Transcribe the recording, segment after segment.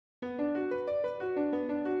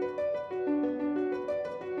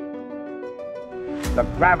The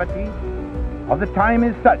gravity of the time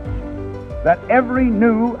is such that every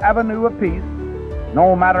new avenue of peace,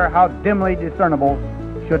 no matter how dimly discernible,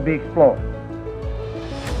 should be explored.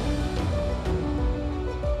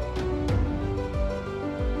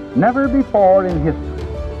 Never before in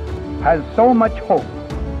history has so much hope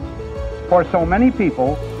for so many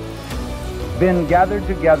people been gathered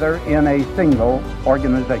together in a single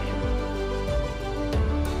organization.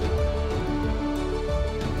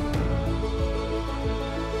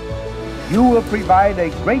 You will provide a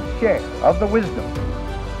great share of the wisdom,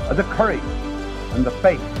 of the courage, and the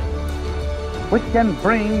faith which can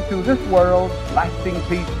bring to this world lasting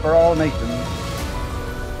peace for all nations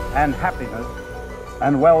and happiness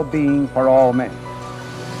and well-being for all men.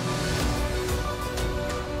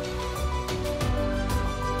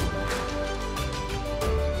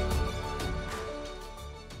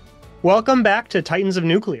 Welcome back to Titans of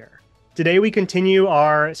Nuclear. Today we continue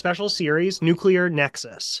our special series, Nuclear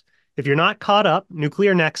Nexus. If you're not caught up,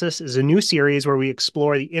 Nuclear Nexus is a new series where we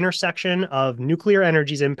explore the intersection of nuclear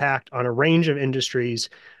energy's impact on a range of industries,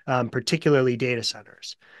 particularly data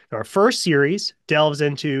centers. Our first series delves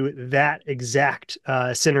into that exact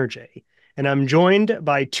synergy. And I'm joined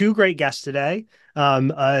by two great guests today.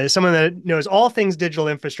 Someone that knows all things digital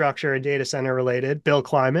infrastructure and data center related, Bill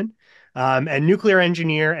Kleyman, and nuclear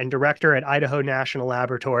engineer and director at Idaho National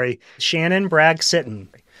Laboratory, Shannon Bragg-Sitton.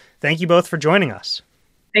 Thank you both for joining us.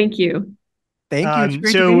 Thank you. Thank you. It's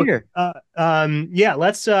great to be here. Yeah,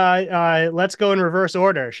 let's go in reverse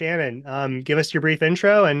order. Shannon, give us your brief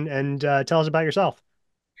intro and tell us about yourself.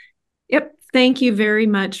 Yep. Thank you very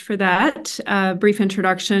much for that brief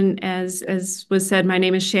introduction. As was said, my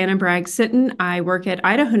name is Shannon Bragg-Sitton. I work at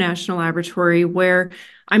Idaho National Laboratory, where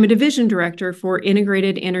I'm a division director for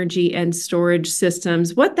integrated energy and storage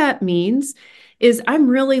systems. What that means is I'm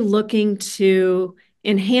really looking to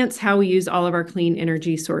enhance how we use all of our clean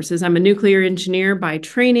energy sources. I'm a nuclear engineer by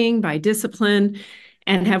training, by discipline,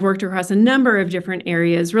 and have worked across a number of different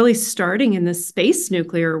areas, really starting in the space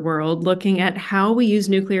nuclear world, looking at how we use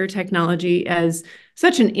nuclear technology as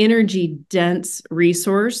such an energy-dense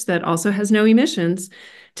resource that also has no emissions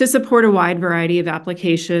to support a wide variety of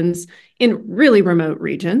applications in really remote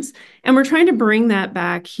regions. And we're trying to bring that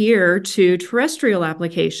back here to terrestrial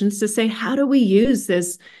applications to say, how do we use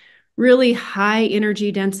this really high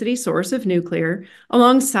energy density source of nuclear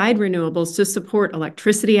alongside renewables to support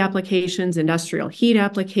electricity applications, industrial heat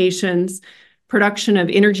applications, production of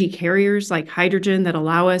energy carriers like hydrogen that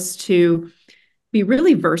allow us to be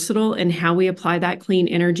really versatile in how we apply that clean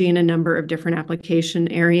energy in a number of different application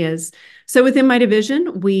areas. So within my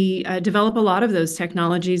division, we develop a lot of those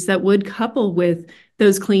technologies that would couple with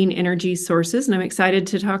those clean energy sources. And I'm excited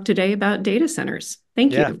to talk today about data centers.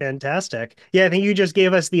 Thank you. Yeah, fantastic. Yeah, I think you just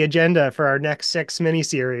gave us the agenda for our next 6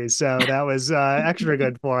 miniseries. So that was extra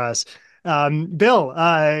good for us. Bill,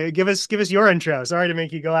 give us your intro. Sorry to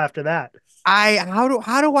make you go after that. How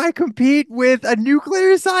do I compete with a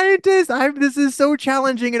nuclear scientist? This is so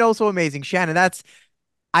challenging and also amazing. Shannon,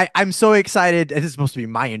 I'm so excited. This is supposed to be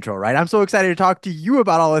my intro, right? I'm so excited to talk to you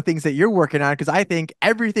about all the things that you're working on because I think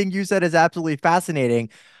everything you said is absolutely fascinating.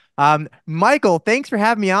 Michael, thanks for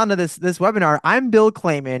having me on to this webinar. I'm Bill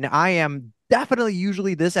Kleyman. I am definitely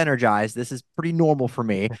usually this energized. This is pretty normal for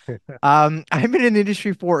me. I've been in the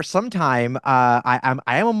industry for some time. I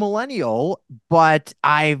am a millennial, but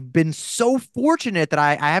I've been so fortunate that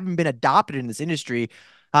I haven't been adopted in this industry.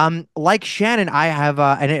 Like Shannon, I have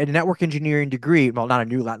a network engineering degree. Well,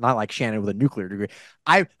 not like Shannon with a nuclear degree.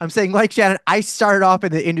 I'm saying like Shannon, I started off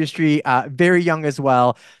in the industry very young as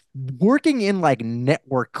well, working in like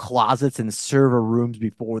network closets and server rooms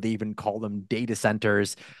before they even call them data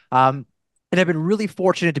centers. And I've been really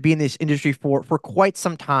fortunate to be in this industry for quite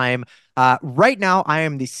some time. Right now, I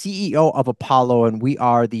am the CEO of Apollo, and we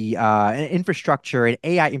are the infrastructure and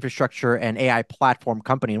AI platform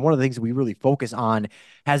company. And one of the things we really focus on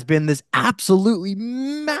has been this absolutely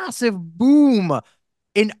massive boom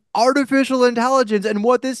in artificial intelligence and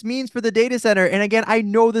what this means for the data center. And again, I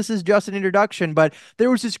know this is just an introduction, but there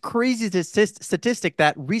was this crazy statistic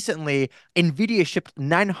that recently NVIDIA shipped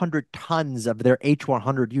 900 tons of their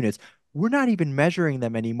H100 units. We're not even measuring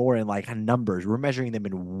them anymore in like numbers. We're measuring them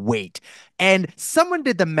in weight. And someone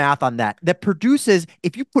did the math on that produces,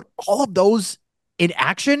 if you put all of those in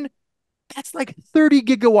action, that's like 30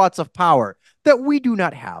 gigawatts of power that we do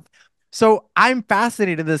not have. So I'm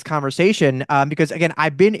fascinated in this conversation because, again,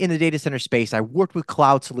 I've been in the data center space. I worked with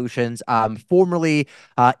cloud solutions, formerly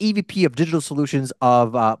EVP of digital solutions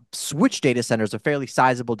of Switch Data Centers, a fairly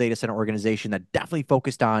sizable data center organization that definitely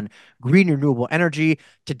focused on green renewable energy.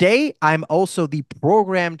 Today, I'm also the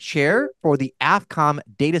program chair for the AFCOM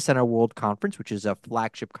Data Center World Conference, which is a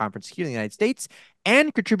flagship conference here in the United States,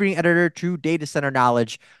 and contributing editor to Data Center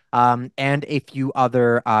Knowledge, and a few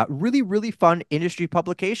other really, really fun industry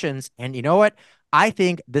publications. And you know what? I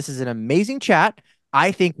think this is an amazing chat.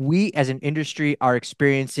 I think we as an industry are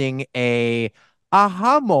experiencing a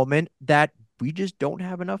aha moment that we just don't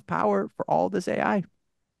have enough power for all this AI.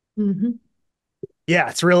 Mm-hmm. Yeah,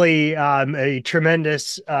 it's really a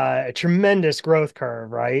tremendous growth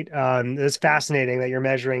curve, right? It's fascinating that you're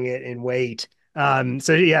measuring it in weight.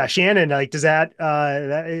 So yeah, Shannon, like, does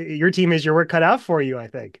your team is your work cut out for you, I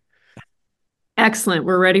think. Excellent.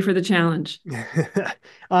 We're ready for the challenge.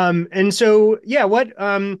 And so yeah,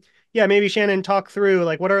 yeah, maybe Shannon, talk through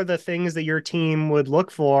like what are the things that your team would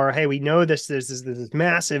look for? Hey, we know this is this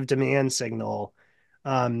massive demand signal.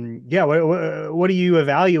 Yeah, what do you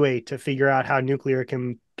evaluate to figure out how nuclear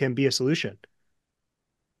can be a solution?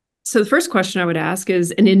 So the first question I would ask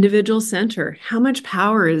is an individual center. How much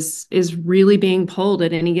power is really being pulled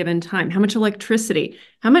at any given time? How much electricity?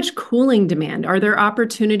 How much cooling demand? Are there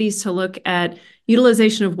opportunities to look at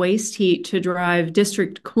utilization of waste heat to drive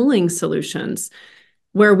district cooling solutions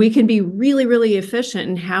where we can be really, really efficient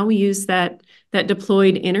in how we use that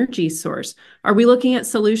deployed energy source? Are we looking at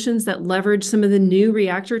solutions that leverage some of the new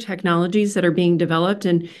reactor technologies that are being developed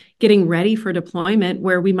and getting ready for deployment,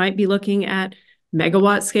 where we might be looking at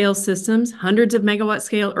megawatt scale systems, hundreds of megawatt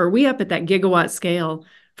scale, or are we up at that gigawatt scale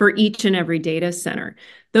for each and every data center?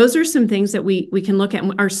 Those are some things that we can look at.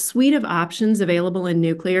 Our suite of options available in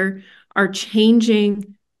nuclear are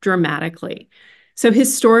changing dramatically. So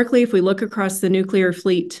historically, if we look across the nuclear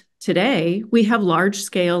fleet today, we have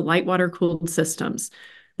large-scale light water cooled systems.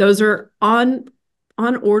 Those are on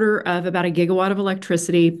order of about a gigawatt of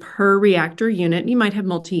electricity per reactor unit. You might have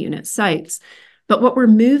multi-unit sites. But what we're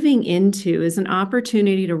moving into is an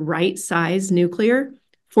opportunity to right-size nuclear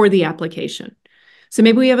for the application. So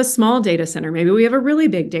maybe we have a small data center. Maybe we have a really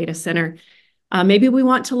big data center. Maybe we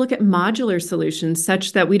want to look at modular solutions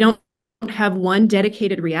such that we don't have one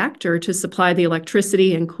dedicated reactor to supply the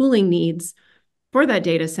electricity and cooling needs for that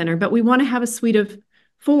data center, but we want to have a suite of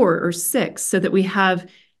 4 or 6 so that we have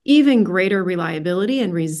even greater reliability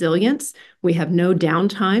and resilience. We have no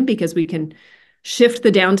downtime because we can shift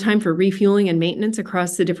the downtime for refueling and maintenance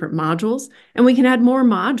across the different modules, and we can add more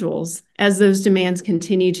modules as those demands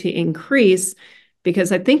continue to increase,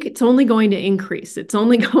 because I think it's only going to increase. It's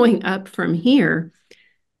only going up from here.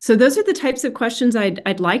 So those are the types of questions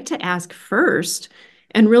I'd like to ask first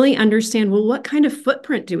and really understand, well, what kind of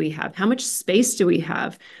footprint do we have? How much space do we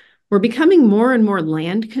have? We're becoming more and more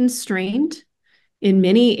land constrained in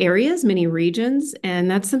many areas, many regions, and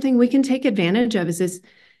that's something we can take advantage of. Is this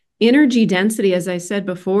energy density, as I said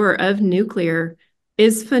before, of nuclear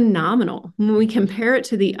is phenomenal. When we compare it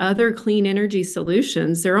to the other clean energy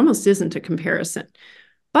solutions, there almost isn't a comparison.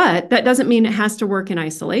 But that doesn't mean it has to work in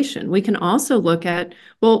isolation. We can also look at,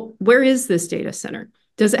 well, where is this data center?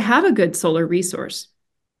 Does it have a good solar resource?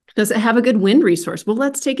 Does it have a good wind resource? Well,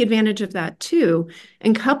 let's take advantage of that too,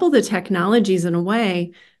 and couple the technologies in a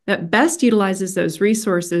way that best utilizes those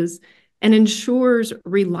resources and ensures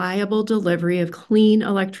reliable delivery of clean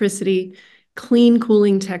electricity, clean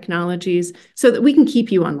cooling technologies, so that we can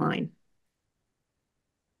keep you online.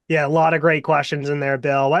 Yeah, a lot of great questions in there,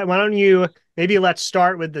 Bill. Why don't you maybe let's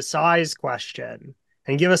start with the size question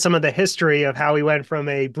and give us some of the history of how we went from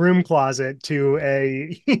a broom closet to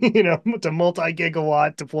to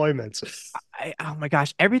multi-gigawatt deployments. Oh my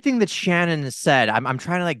gosh, everything that Shannon has said, I'm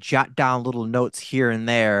trying to like jot down little notes here and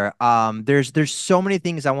there. There's so many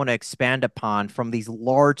things I want to expand upon, from these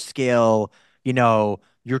large scale,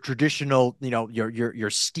 your traditional, your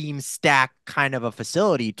steam stack kind of a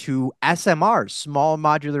facility, to SMRs, small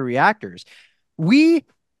modular reactors.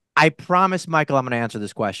 I promise, Michael, I'm going to answer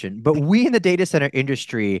this question, but we in the data center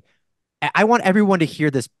industry, I want everyone to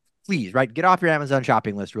hear this. Please, right? Get off your Amazon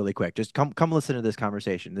shopping list really quick. Just come listen to this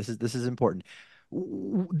conversation. This is important.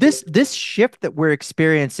 This shift that we're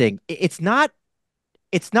experiencing, it's not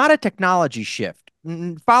a technology shift.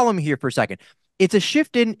 Follow me here for a second. It's a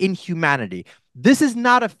shift in humanity. This is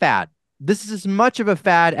not a fad. This is as much of a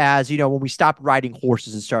fad as, when we stopped riding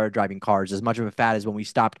horses and started driving cars, as much of a fad as when we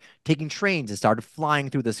stopped taking trains and started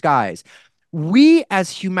flying through the skies. We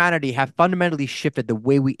as humanity have fundamentally shifted the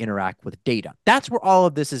way we interact with data. That's where all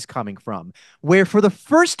of this is coming from, where for the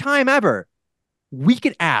first time ever, we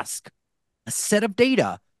can ask a set of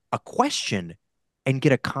data a question and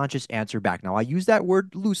get a conscious answer back. Now, I use that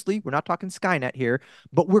word loosely. We're not talking Skynet here,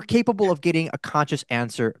 but we're capable of getting a conscious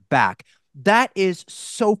answer back. That is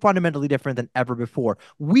so fundamentally different than ever before.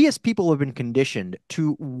 We as people have been conditioned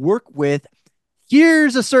to work with,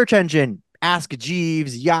 here's a search engine, Ask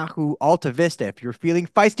Jeeves, Yahoo, Alta Vista. If you're feeling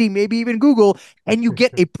feisty, maybe even Google, and you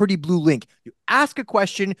get a pretty blue link. You ask a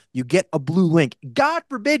question, you get a blue link. God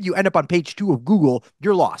forbid you end up on page 2 of Google,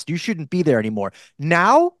 you're lost. You shouldn't be there anymore.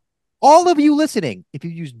 Now, all of you listening, if you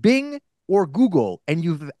use Bing or Google and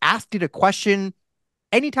you've asked it a question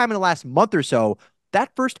anytime in the last month or so,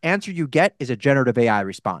 that first answer you get is a generative AI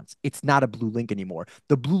response. It's not a blue link anymore.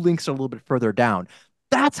 The blue links are a little bit further down.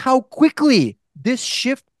 That's how quickly this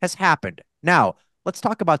shift has happened. Now, let's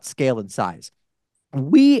talk about scale and size.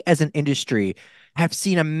 We as an industry have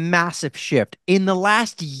seen a massive shift in the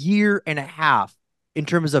last year and a half in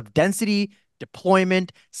terms of density,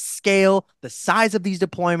 deployment, scale, the size of these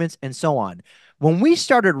deployments, and so on. When we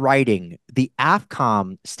started writing the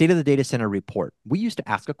AFCOM State of the Data Center report, we used to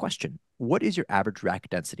ask a question. What is your average rack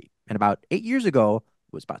density? And about 8 years ago,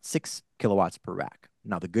 it was about 6 kilowatts per rack.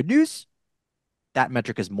 Now, the good news, that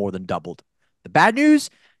metric has more than doubled. The bad news,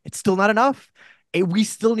 it's still not enough. We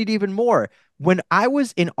still need even more. When I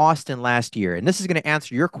was in Austin last year, and this is going to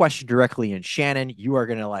answer your question directly, and Shannon, you are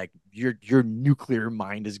going to like, your nuclear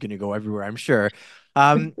mind is going to go everywhere, I'm sure.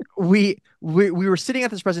 We were sitting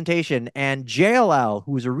at this presentation, and JLL,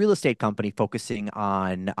 who is a real estate company focusing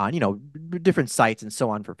on different sites and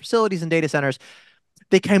so on for facilities and data centers,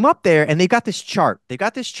 they came up there and they got this chart. They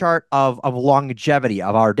got this chart of longevity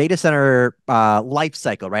of our data center life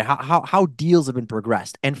cycle, right? How deals have been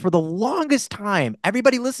progressed. And for the longest time,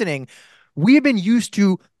 everybody listening, we have been used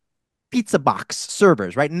to pizza box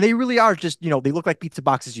servers, right? And they really are just, they look like pizza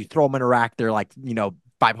boxes. You throw them in a rack. They're like,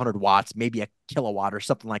 500 watts, maybe a kilowatt or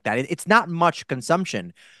something like that. It's not much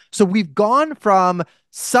consumption. So we've gone from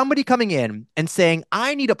somebody coming in and saying,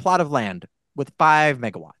 I need a plot of land with 5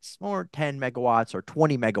 megawatts or 10 megawatts or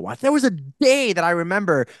 20 megawatts. There was a day that I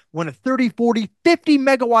remember when a 30, 40, 50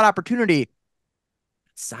 megawatt opportunity,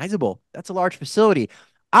 sizable. That's a large facility.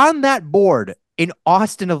 On that board in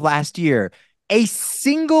Austin of last year, a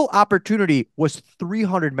single opportunity was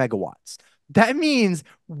 300 megawatts. That means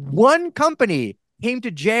one company came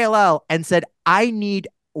to JLL and said, I need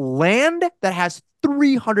land that has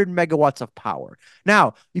 300 megawatts of power.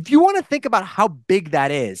 Now, if you want to think about how big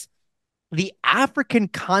that is, the African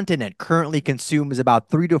continent currently consumes about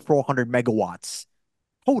 300 to 400 megawatts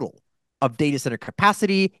total of data center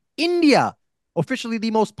capacity. India, officially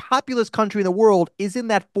the most populous country in the world, is in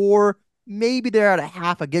that 4, maybe they're at a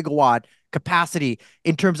half a gigawatt capacity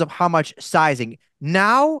in terms of how much sizing.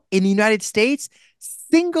 Now, in the United States,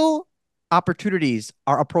 single opportunities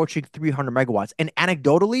are approaching 300 megawatts. And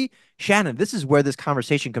anecdotally, Shannon, this is where this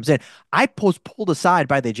conversation comes in. I was pulled aside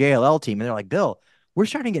by the JLL team, and they're like, Bill, we're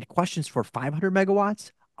starting to get questions for 500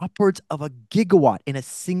 megawatts, upwards of a gigawatt in a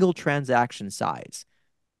single transaction size.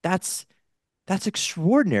 That's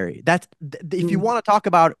extraordinary. If you want to talk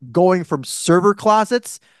about going from server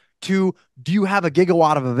closets to do you have a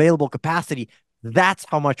gigawatt of available capacity, that's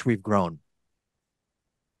how much we've grown.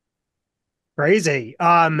 Crazy.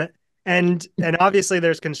 And obviously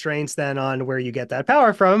there's constraints then on where you get that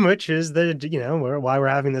power from, which is why we're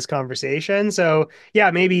having this conversation. So yeah,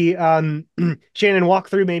 maybe Shannon, walk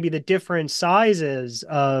through maybe the different sizes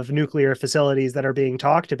of nuclear facilities that are being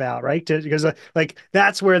talked about, right? Because like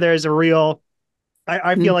that's where there's a real,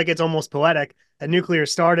 I feel like it's almost poetic. And nuclear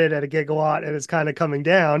started at a gigawatt and it's kind of coming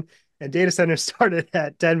down, and data centers started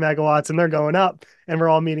at 10 megawatts and they're going up, and we're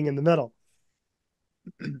all meeting in the middle.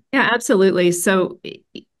 Yeah, absolutely. So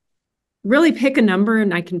really pick a number,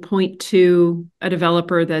 and I can point to a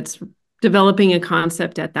developer that's developing a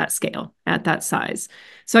concept at that scale, at that size.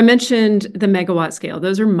 So I mentioned the megawatt scale.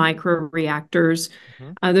 Those are micro reactors.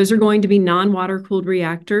 Those are going to be non-water cooled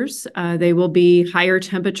reactors. They will be higher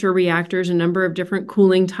temperature reactors, a number of different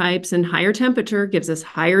cooling types, and higher temperature gives us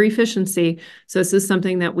higher efficiency. So this is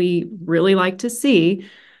something that we really like to see.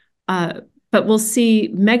 But we'll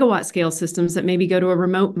see megawatt scale systems that maybe go to a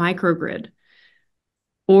remote microgrid.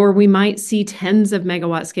 Or we might see tens of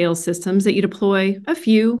megawatt scale systems that you deploy a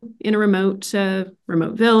few in a remote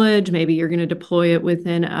village. Maybe you're going to deploy it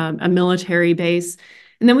within a military base.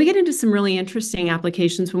 And then we get into some really interesting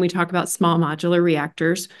applications when we talk about small modular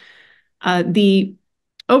reactors. The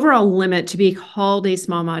overall limit to be called a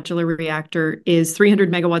small modular reactor is 300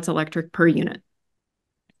 megawatts electric per unit.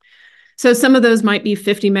 So some of those might be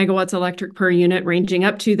 50 megawatts electric per unit, ranging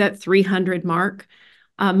up to that 300 mark.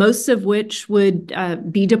 Most of which would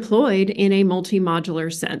be deployed in a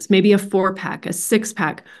multi-modular sense, maybe a 4-pack, a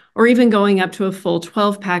 6-pack, or even going up to a full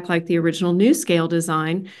 12 pack like the original NuScale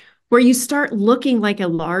design, where you start looking like a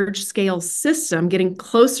large scale system, getting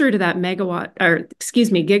closer to that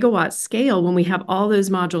gigawatt scale when we have all those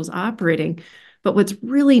modules operating. But what's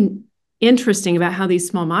really interesting about how these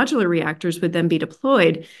small modular reactors would then be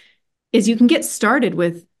deployed is you can get started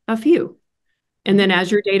with a few. And then as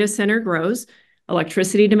your data center grows,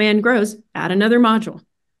 electricity demand grows, add another module.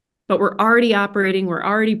 But we're already operating, we're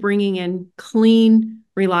already bringing in clean,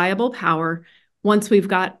 reliable power once we've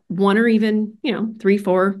got one or even, 3,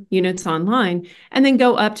 4 units online, and then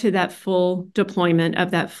go up to that full deployment of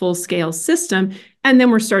that full scale system. And then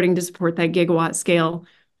we're starting to support that gigawatt scale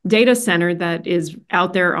data center that is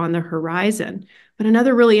out there on the horizon. But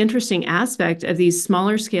another really interesting aspect of these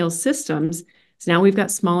smaller scale systems is now we've got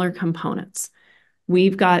smaller components.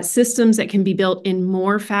 We've got systems that can be built in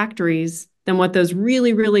more factories than what those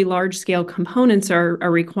really, really large scale components are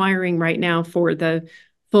requiring right now for the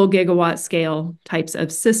full gigawatt scale types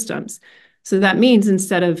of systems. So that means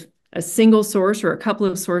instead of a single source or a couple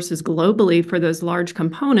of sources globally for those large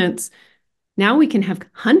components, now we can have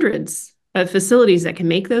hundreds of facilities that can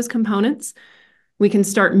make those components. We can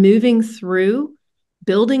start moving through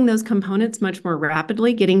building those components much more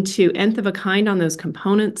rapidly, getting to nth of a kind on those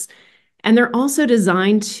components. And they're also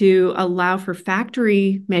designed to allow for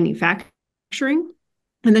factory manufacturing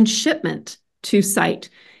and then shipment to site.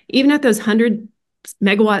 Even at those 100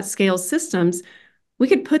 megawatt scale systems, we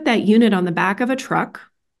could put that unit on the back of a truck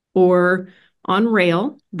or on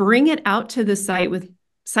rail, bring it out to the site with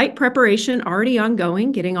site preparation already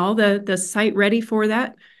ongoing, getting all the site ready for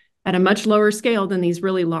that at a much lower scale than these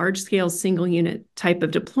really large scale single unit type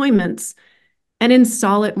of deployments, and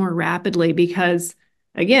install it more rapidly because,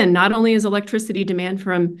 again, not only is electricity demand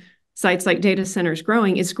from sites like data centers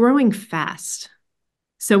growing, it's growing fast.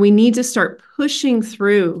 So we need to start pushing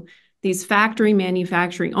through these factory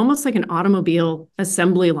manufacturing, almost like an automobile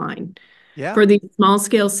assembly line for these small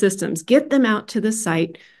scale systems, get them out to the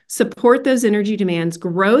site, support those energy demands,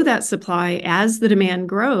 grow that supply as the demand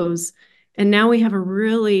grows. And now we have a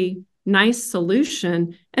really nice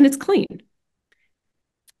solution and it's clean.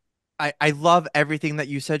 I love everything that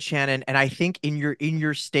you said, Shannon, and I think in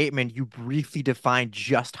your statement you briefly defined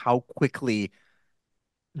just how quickly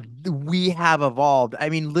we have evolved. I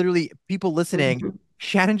mean, literally, people listening,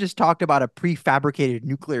 Shannon just talked about a prefabricated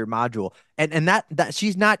nuclear module, and that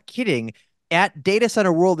she's not kidding. At Data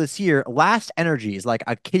Center World this year, Last Energy is like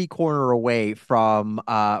a kitty corner away from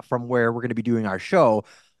where we're going to be doing our show,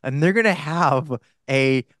 and they're going to have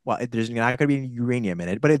there's not going to be any uranium in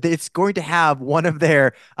it, but it's going to have one of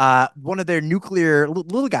their nuclear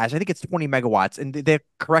little guys. I think it's 20 megawatts, and they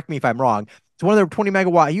correct me if I'm wrong. It's one of their 20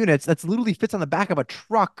 megawatt units that's literally fits on the back of a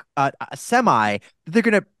truck, a semi. You're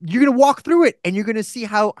gonna walk through it, and you're gonna see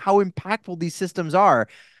how impactful these systems are.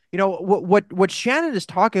 You know what Shannon is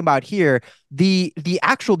talking about here, the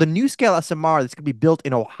NuScale SMR that's gonna be built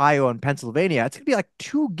in Ohio and Pennsylvania. It's gonna be like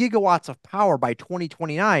 2 gigawatts of power by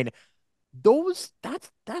 2029.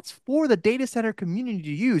 That's for the data center community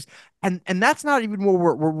to use, and that's not even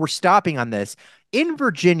where we're stopping on this. In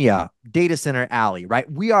Virginia, Data Center Alley, right?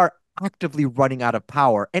 We are actively running out of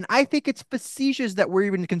power, and I think it's facetious that we're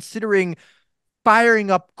even considering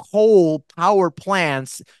firing up coal power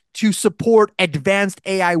plants to support advanced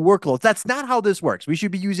AI workloads. That's not how this works. We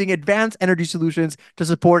should be using advanced energy solutions to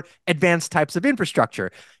support advanced types of infrastructure.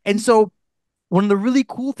 And so one of the really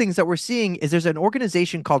cool things that we're seeing is there's an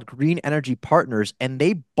organization called Green Energy Partners, and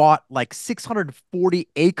they bought like 640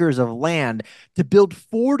 acres of land to build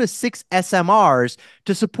 4 to 6 SMRs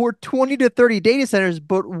to support 20 to 30 data centers,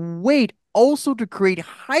 but wait, also to create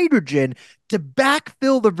hydrogen to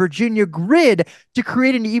backfill the Virginia grid to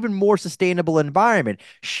create an even more sustainable environment.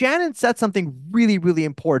 Shannon said something really, really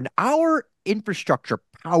important. Our infrastructure,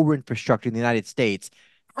 power infrastructure in the United States,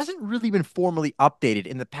 hasn't really been formally updated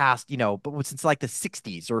in the past, but since like the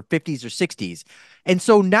 60s or 50s or 60s. And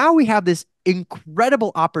so now we have this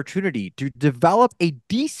incredible opportunity to develop a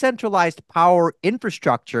decentralized power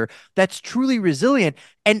infrastructure that's truly resilient.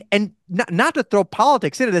 And not to throw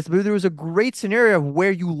politics into this, but there was a great scenario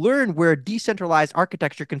where you learn where a decentralized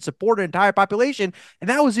architecture can support an entire population, and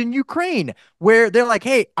that was in Ukraine, where they're like,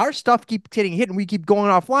 hey, our stuff keeps getting hit and we keep going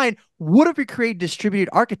offline. What if we create distributed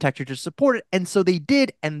architecture to support it? And so they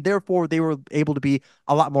did, and therefore they were able to be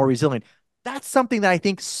a lot more resilient. That's something that I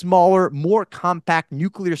think smaller, more compact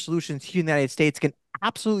nuclear solutions here in the United States can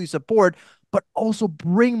absolutely support, but also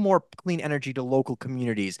bring more clean energy to local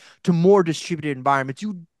communities, to more distributed environments.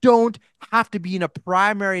 You don't have to be in a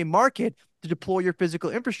primary market to deploy your physical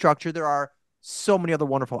infrastructure. There are so many other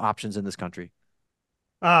wonderful options in this country.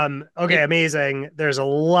 Okay, amazing. There's a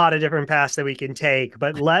lot of different paths that we can take,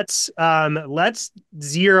 but let's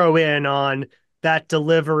zero in on that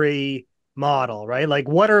delivery model, right? Like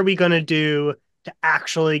what are we going to do to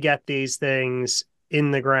actually get these things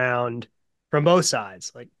in the ground from both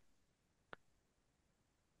sides? Like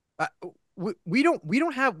Uh, we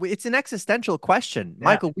don't have, it's an existential question, yeah.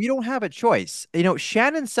 Michael. We don't have a choice.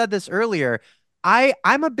 Shannon said this earlier.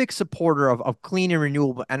 I'm a big supporter of clean and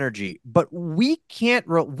renewable energy, but we can't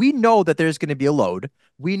we know that there's going to be a load.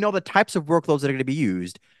 We know the types of workloads that are going to be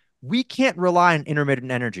used. We can't rely on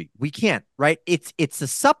intermittent energy. We can't, right? It's a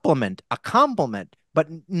supplement, a complement, but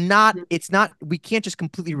not it's not we can't just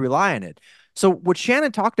completely rely on it. So what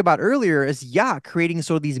Shannon talked about earlier is, yeah, creating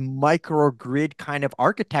sort of these microgrid kind of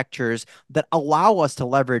architectures that allow us to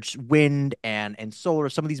leverage wind and solar,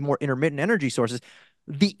 some of these more intermittent energy sources.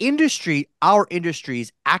 The industry, our industry,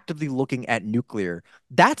 is actively looking at nuclear.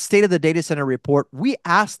 That State of the Data Center report, we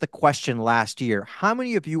asked the question last year, how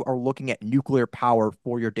many of you are looking at nuclear power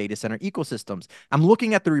for your data center ecosystems? I'm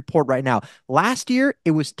looking at the report right now. Last year,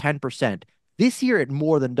 it was 10%. This year, it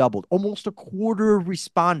more than doubled. Almost a quarter of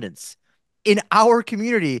respondents in our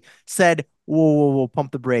community said, whoa, whoa, whoa,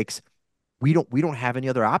 pump the brakes. We don't have any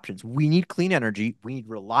other options. We need clean energy. We need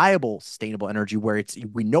reliable, sustainable energy where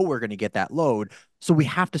we know we're going to get that load. So we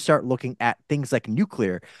have to start looking at things like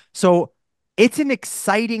nuclear. So it's an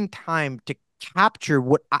exciting time to capture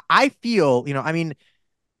what I feel, I mean,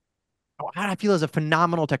 I feel is a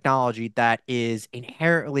phenomenal technology that is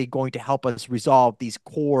inherently going to help us resolve these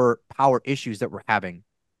core power issues that we're having.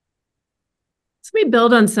 So we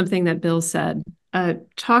build on something that Bill said,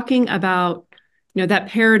 talking about that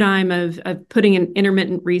paradigm of putting an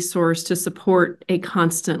intermittent resource to support a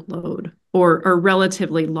constant load or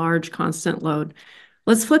relatively large constant load.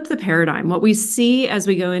 Let's flip the paradigm. What we see as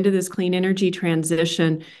we go into this clean energy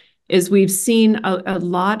transition is we've seen a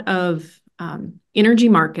lot of energy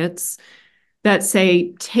markets that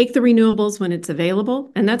say take the renewables when it's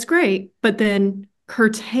available, and that's great, but then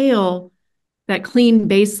curtail that clean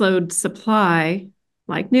baseload supply,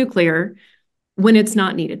 like nuclear, when it's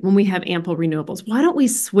not needed, when we have ample renewables. Why don't we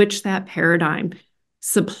switch that paradigm?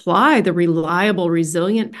 Supply the reliable,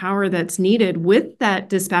 resilient power that's needed with that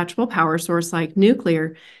dispatchable power source like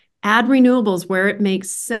nuclear, add renewables where it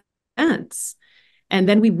makes sense. And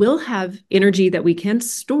then we will have energy that we can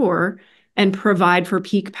store and provide for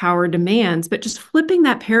peak power demands. But just flipping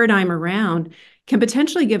that paradigm around can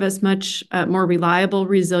potentially give us much more reliable,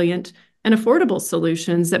 resilient, and affordable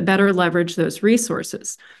solutions that better leverage those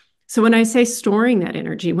resources. So when I say storing that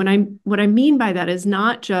energy, what I mean by that is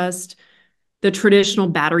not just the traditional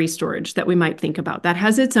battery storage that we might think about. That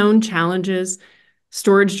has its own challenges.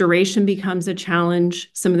 Storage duration becomes a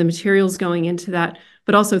challenge, some of the materials going into that,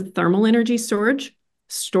 but also thermal energy storage,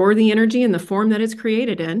 store the energy in the form that it's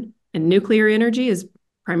created in. And nuclear energy is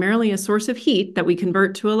primarily a source of heat that we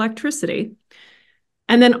convert to electricity.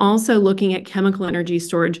 And then also looking at chemical energy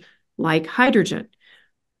storage like hydrogen.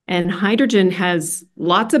 And hydrogen has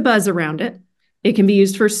lots of buzz around it. It can be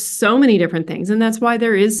used for so many different things. And that's why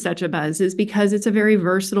there is such a buzz, is because it's a very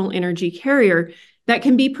versatile energy carrier that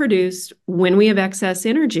can be produced when we have excess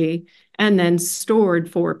energy and then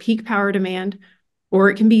stored for peak power demand, or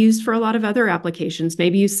it can be used for a lot of other applications.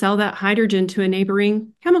 Maybe you sell that hydrogen to a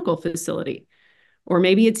neighboring chemical facility, or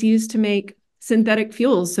maybe it's used to make synthetic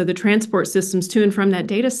fuels. So the transport systems to and from that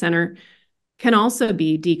data center can also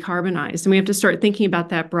be decarbonized. And we have to start thinking about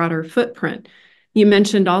that broader footprint. You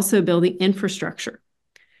mentioned also, Bill, the infrastructure.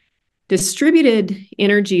 Distributed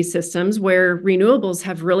energy systems where renewables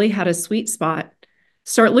have really had a sweet spot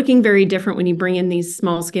start looking very different when you bring in these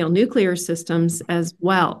small-scale nuclear systems as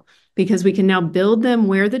well, because we can now build them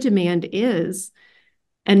where the demand is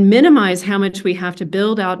and minimize how much we have to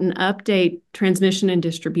build out and update transmission and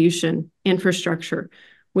distribution infrastructure,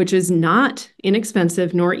 which is not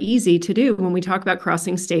inexpensive nor easy to do when we talk about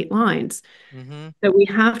crossing state lines. Mm-hmm. That we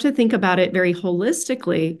have to think about it very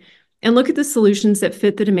holistically and look at the solutions that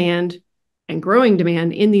fit the demand and growing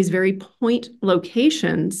demand in these very point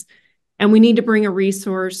locations. And we need to bring a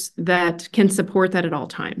resource that can support that at all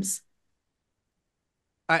times.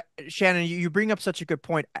 Shannon, you bring up such a good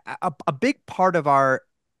point. A big part of our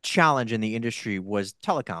challenge in the industry was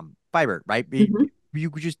telecom fiber, right? Mhm.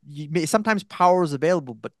 Sometimes power was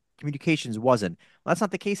available, but communications wasn't. Well, that's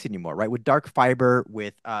not the case anymore, right? With dark fiber,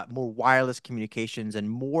 with more wireless communications, and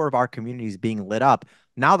more of our communities being lit up.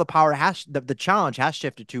 Now the challenge has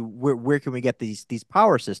shifted to where can we get these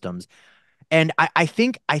power systems? And I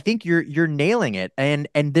think you're nailing it. And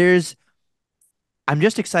I'm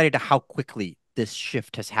just excited to how quickly this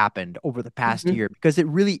shift has happened over the past Mhm. year, because it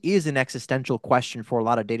really is an existential question for a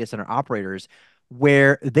lot of data center operators.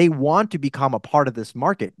 where they want to become a part of this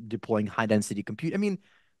market, deploying high density compute. I mean,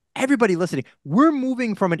 everybody listening, we're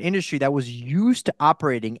moving from an industry that was used to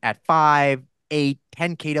operating at 5, 8,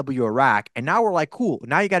 10 kW a rack. And now we're like, cool,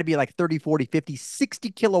 now you got to be like 30, 40, 50,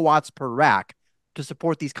 60 kilowatts per rack to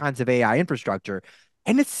support these kinds of AI infrastructure.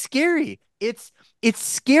 And it's scary. It's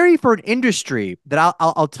scary for an industry that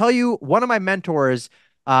I'll tell you, one of my mentors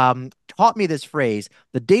taught me this phrase: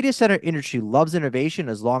 the data center industry loves innovation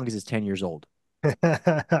as long as it's 10 years old.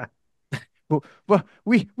 Well,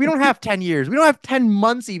 we don't have 10 years. We don't have 10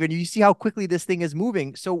 months even. You see how quickly this thing is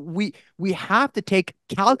moving. So we have to take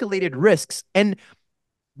calculated risks. And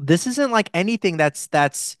this isn't like anything that's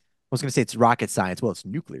I was going to say it's rocket science. Well, it's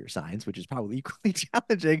nuclear science, which is probably equally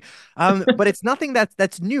challenging. But it's nothing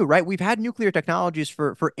that's new, right? We've had nuclear technologies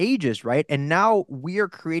for ages, right? And now we are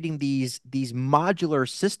creating these modular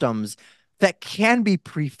systems that can be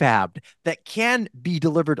prefabbed, that can be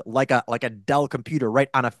delivered like a Dell computer right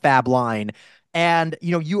on a fab line. And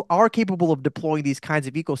you are capable of deploying these kinds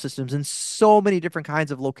of ecosystems in so many different kinds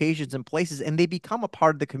of locations and places, and they become a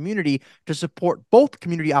part of the community to support both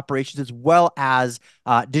community operations as well as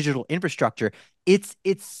digital infrastructure. It's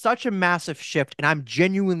such a massive shift, and I'm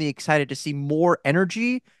genuinely excited to see more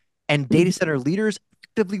energy and data center leaders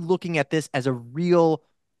actively looking at this as a real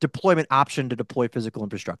deployment option to deploy physical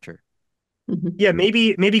infrastructure. Yeah,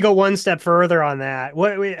 maybe go one step further on that.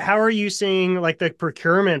 How are you seeing like the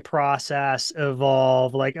procurement process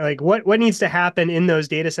evolve? Like what needs to happen in those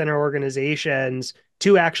data center organizations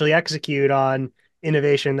to actually execute on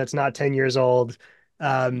innovation that's not 10 years old,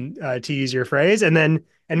 to use your phrase? And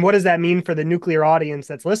what does that mean for the nuclear audience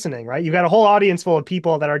that's listening, right? You've got a whole audience full of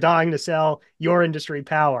people that are dying to sell your industry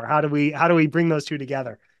power. How do we bring those two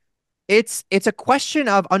together? It's a question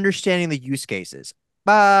of understanding the use cases.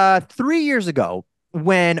 3 years ago,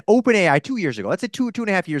 when OpenAI, 2 years ago, let's say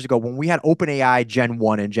 2.5 years ago, when we had OpenAI Gen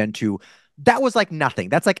 1 and Gen 2, that was like nothing.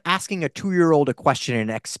 That's like asking a 2-year-old a question and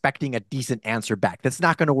expecting a decent answer back. That's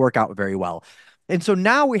not going to work out very well. And so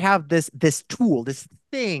now we have this tool, this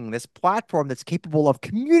thing, this platform that's capable of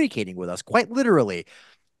communicating with us quite literally.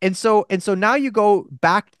 And so now you go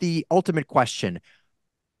back to the ultimate question.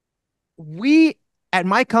 We at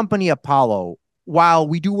my company, Apollo, while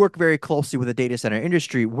we do work very closely with the data center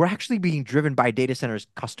industry, we're actually being driven by data centers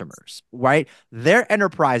customers, right? Their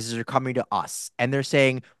enterprises are coming to us and they're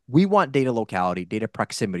saying, we want data locality, data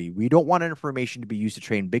proximity. We don't want information to be used to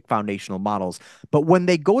train big foundational models. But when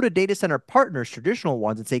they go to data center partners, traditional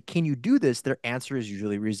ones, and say, can you do this? Their answer is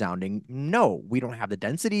usually resounding, no, we don't have the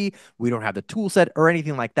density, we don't have the tool set or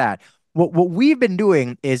anything like that. What we've been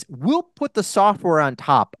doing is we'll put the software on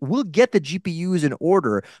top. We'll get the GPUs in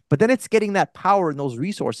order, but then it's getting that power and those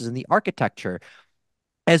resources and the architecture.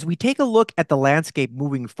 As we take a look at the landscape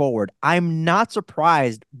moving forward, I'm not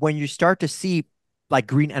surprised when you start to see like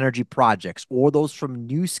green energy projects or those from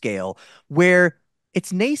NewScale where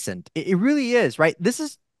it's nascent. It really is, right? This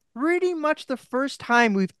is pretty much the first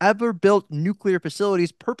time we've ever built nuclear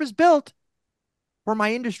facilities purpose-built for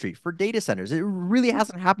my industry, for data centers. It really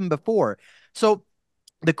hasn't happened before. So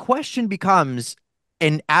the question becomes,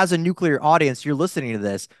 and as a nuclear audience, you're listening to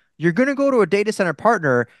this, you're going to go to a data center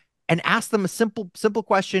partner and ask them a simple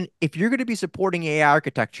question. If you're going to be supporting AI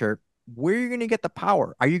architecture, where are you going to get the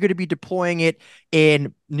power? Are you going to be deploying it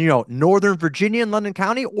in, Northern Virginia and London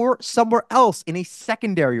County, or somewhere else in a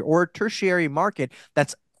secondary or a tertiary market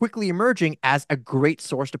that's quickly emerging as a great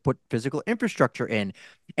source to put physical infrastructure in?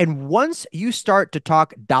 And once you start to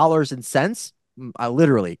talk dollars and cents,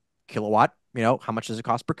 literally kilowatt, how much does it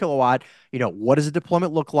cost per kilowatt? What does a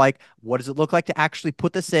deployment look like? What does it look like to actually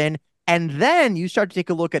put this in? And then you start to take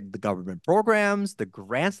a look at the government programs, the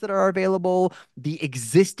grants that are available, the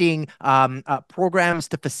existing programs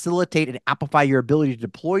to facilitate and amplify your ability to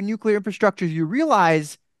deploy nuclear infrastructure. You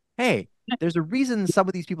realize, hey, there's a reason some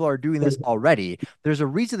of these people are doing this already. There's a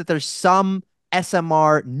reason that there's some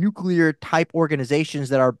SMR nuclear type organizations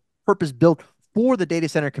that are purpose built for the data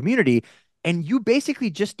center community. And you basically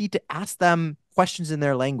just need to ask them questions in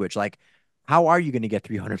their language. Like, how are you going to get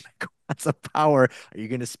 300 megawatts of power? Are you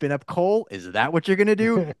going to spin up coal? Is that what you're going to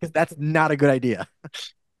do? Because that's not a good idea.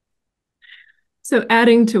 So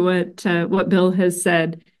adding to what Bill has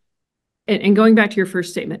said, and going back to your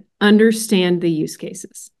first statement, understand the use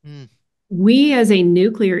cases. We as a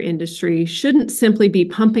nuclear industry shouldn't simply be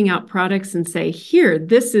pumping out products and say, here,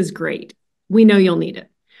 this is great. We know you'll need it.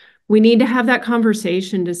 We need to have that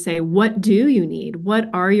conversation to say, what do you need? What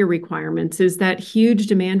are your requirements? Is that huge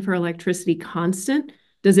demand for electricity constant?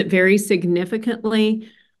 Does it vary significantly?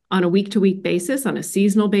 on a week-to-week basis, on a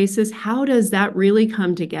seasonal basis? How does that really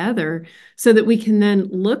come together so that we can then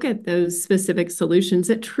look at those specific solutions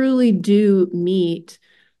that truly do meet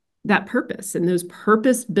that purpose? And those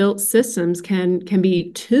purpose-built systems can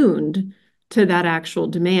be tuned to that actual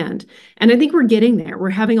demand. And I think we're getting there. We're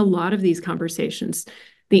having a lot of these conversations.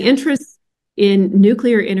 The interest in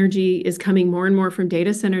nuclear energy is coming more and more from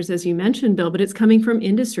data centers, as you mentioned, Bill, but it's coming from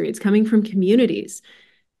industry. It's coming from communities,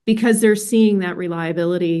 because they're seeing that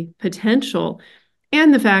reliability potential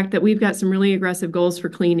and the fact that we've got some really aggressive goals for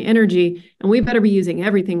clean energy, and we better be using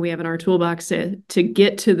everything we have in our toolbox to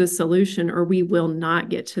get to the solution, or we will not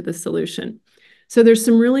get to the solution. So there's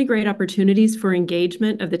some really great opportunities for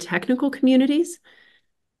engagement of the technical communities,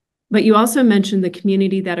 but you also mentioned the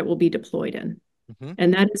community that it will be deployed in. Mm-hmm.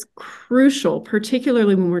 And that is crucial,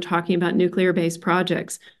 particularly when we're talking about nuclear-based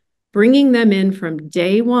projects, bringing them in from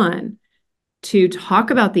day one to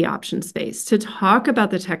talk about the option space, to talk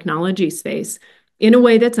about the technology space in a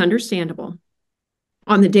way that's understandable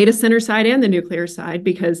on the data center side and the nuclear side,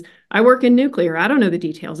 because I work in nuclear. I don't know the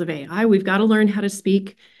details of AI. We've got to learn how to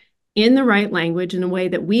speak in the right language in a way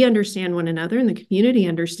that we understand one another and the community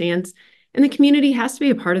understands. And the community has to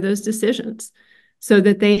be a part of those decisions so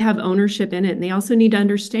that they have ownership in it. And they also need to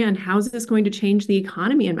understand, how is this going to change the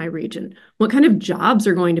economy in my region? What kind of jobs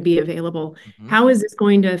are going to be available? Mm-hmm. How is this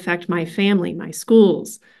going to affect my family, my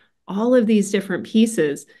schools, all of these different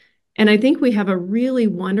pieces? And I think we have a really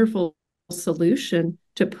wonderful solution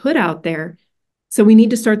to put out there. So we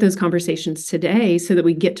need to start those conversations today so that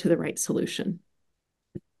we get to the right solution.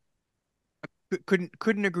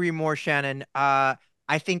 Couldn't agree more, Shannon. I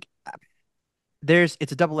think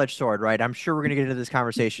it's a double-edged sword, right? I'm sure we're going to get into this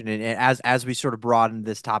conversation, and as we sort of broaden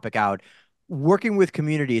this topic out, working with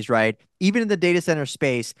communities, right? Even in the data center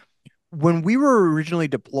space, when we were originally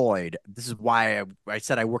deployed, this is why I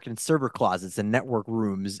said I worked in server closets and network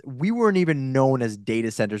rooms. We weren't even known as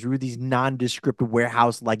data centers. We were these nondescript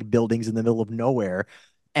warehouse-like buildings in the middle of nowhere,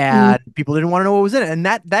 and people didn't want to know what was in it. And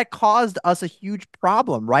that caused us a huge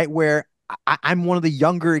problem, right? Where I'm one of the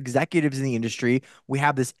younger executives in the industry. We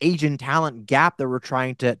have this Asian talent gap that we're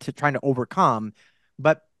trying to overcome.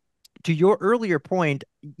 But to your earlier point,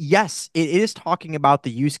 yes, it is talking about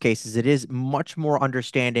the use cases. It is much more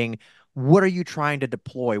understanding, what are you trying to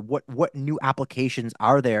deploy? What new applications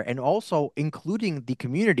are there? And also including the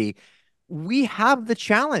community. We have the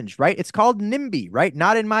challenge, right? It's called NIMBY, right?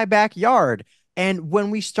 Not in my backyard. And when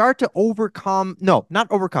we start to not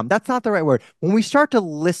overcome, that's not the right word. When we start to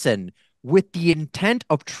listen with the intent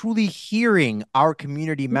of truly hearing our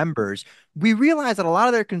community members, we realize that a lot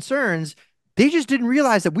of their concerns, they just didn't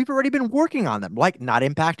realize that we've already been working on them, like not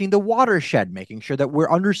impacting the watershed, making sure that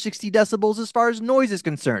we're under 60 decibels as far as noise is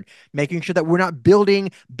concerned, making sure that we're not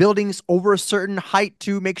building buildings over a certain height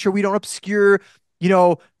to make sure we don't obscure,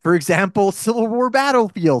 for example, Civil War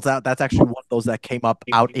battlefields. That's actually one of those that came up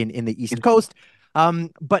out in the East Coast.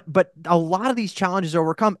 But a lot of these challenges are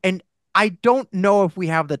overcome. And I don't know if we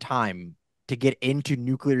have the time to get into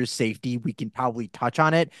nuclear safety. We can probably touch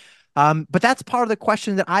on it. But that's part of the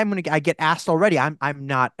question that I get asked already. I'm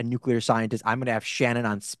not a nuclear scientist. I'm going to have Shannon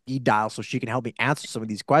on speed dial so she can help me answer some of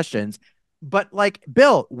these questions. But like,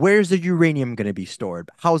 Bill, where's the uranium going to be stored?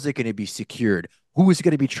 How's it going to be secured? Who is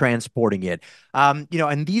going to be transporting it?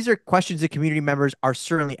 And these are questions that community members are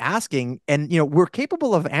certainly asking, and we're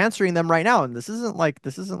capable of answering them right now. And this isn't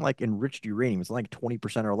like enriched uranium. It's like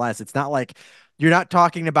 20% or less. It's not like you're not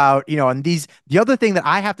talking about, and the other thing that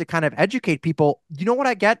I have to kind of educate people, what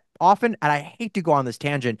I get often, and I hate to go on this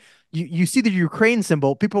tangent, you see the Ukraine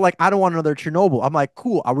symbol, people are like, I don't want another Chernobyl. I'm like,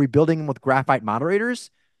 cool. Are we building them with graphite moderators?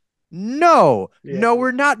 No,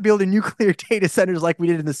 we're not building nuclear data centers like we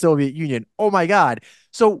did in the Soviet Union. Oh my God.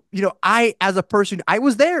 So, I, as a person, I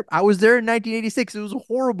was there in 1986. It was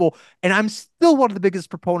horrible. And I'm still one of the biggest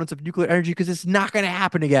proponents of nuclear energy because it's not going to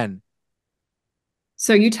happen again.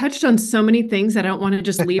 So you touched on so many things that I don't want to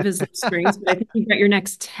just leave as strings, but I think you've got your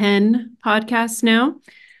next 10 podcasts now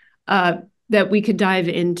that we could dive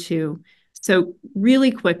into. So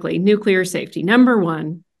really quickly, nuclear safety. Number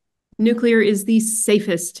one, nuclear is the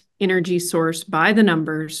safest energy source by the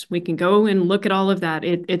numbers. We can go and look at all of that.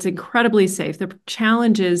 It's incredibly safe. The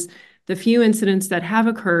challenge is the few incidents that have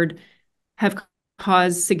occurred have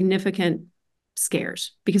caused significant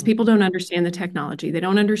scares because people don't understand the technology. They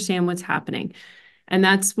don't understand what's happening. And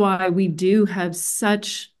that's why we do have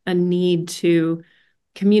such a need to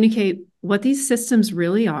communicate what these systems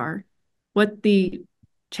really are, what the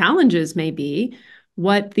challenges may be,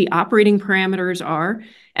 what the operating parameters are.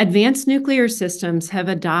 Advanced nuclear systems have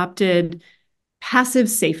adopted passive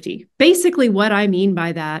safety. Basically, what I mean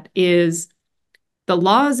by that is The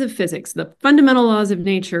laws of physics, the fundamental laws of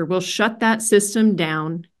nature, will shut that system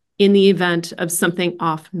down in the event of something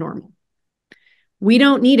off normal. We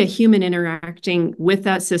don't need a human interacting with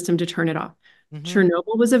that system to turn it off.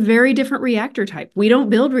 Chernobyl was a very different reactor type. We don't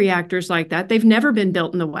build reactors like that. They've never been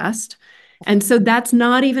built in the West. And so that's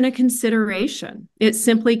not even a consideration. It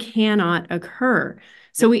simply cannot occur.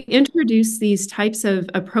 So we introduce these types of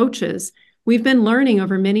approaches. We've been learning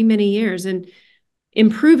over many, many years and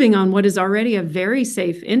improving on what is already a very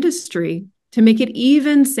safe industry to make it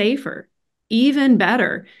even safer, even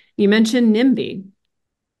better. You mentioned NIMBY,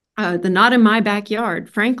 the not in my backyard.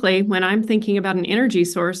 Frankly, when I'm thinking about an energy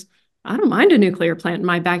source, I don't mind a nuclear plant in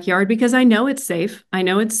my backyard because I know it's safe, I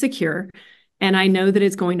know it's secure, and I know that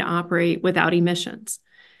it's going to operate without emissions.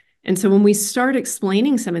 And so when we start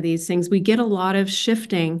explaining some of these things, we get a lot of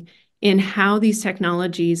shifting in how these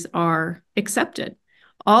technologies are accepted.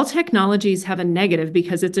 All technologies have a negative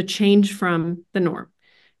because it's a change from the norm.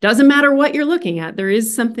 Doesn't matter what you're looking at, there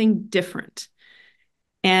is something different.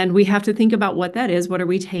 And we have to think about what that is. What are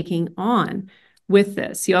we taking on with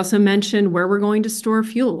this? You also mentioned where we're going to store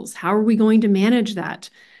fuels. How are we going to manage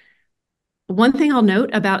that? One thing I'll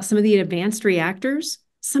note about some of the advanced reactors,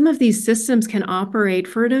 some of these systems can operate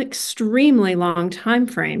for an extremely long time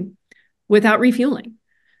frame without refueling.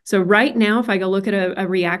 So right now, if I go look at a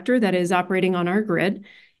reactor that is operating on our grid,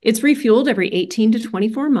 it's refueled every 18 to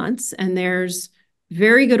 24 months, and there's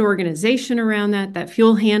very good organization around that. That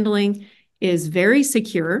fuel handling is very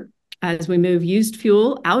secure as we move used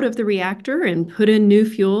fuel out of the reactor and put in new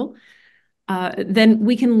fuel. Then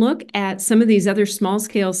we can look at some of these other small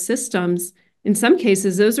scale systems. In some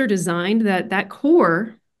cases, those are designed that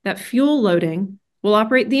core, that fuel loading, will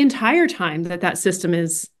operate the entire time that system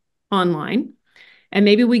is online. And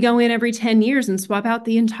maybe we go in every 10 years and swap out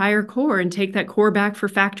the entire core and take that core back for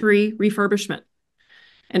factory refurbishment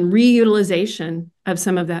and reutilization of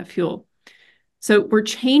some of that fuel. So we're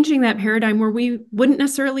changing that paradigm where we wouldn't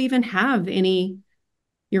necessarily even have any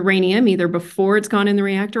uranium, either before it's gone in the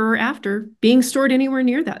reactor or after, being stored anywhere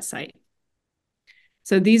near that site.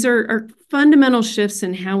 So these are fundamental shifts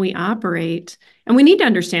in how we operate. And we need to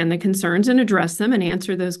understand the concerns and address them and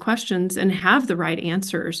answer those questions and have the right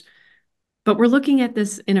answers. But we're looking at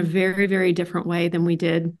this in a very, very different way than we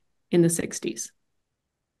did in the 60s.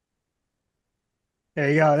 There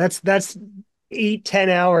you go. That's 8-10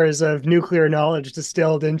 hours of nuclear knowledge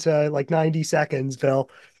distilled into like 90 seconds, Bill.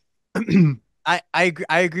 I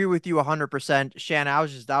agree with you 100%. Shannon, I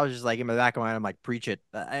was just like in the back of my mind, I'm like, preach it.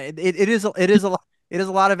 It is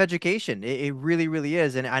a lot of education. It really, really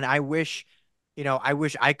is. And I wish, I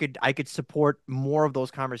wish I could support more of those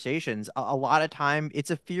conversations. A lot of time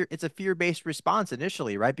it's a fear-based response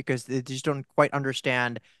initially, right? Because they just don't quite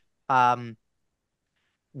understand.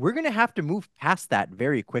 We're going to have to move past that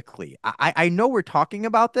very quickly. I know we're talking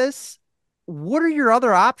about this. What are your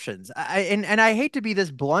other options? And I hate to be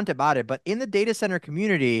this blunt about it, but in the data center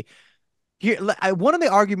community, here, one of the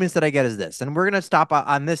arguments that I get is this, and we're going to stop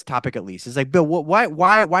on this topic at least. Is like, Bill, why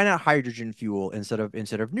not hydrogen fuel instead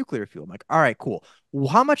of nuclear fuel? I'm like, all right, cool. Well,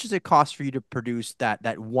 how much does it cost for you to produce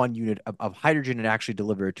that 1 unit of hydrogen and actually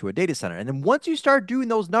deliver it to a data center? And then once you start doing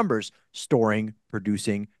those numbers, storing,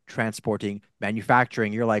 producing, transporting,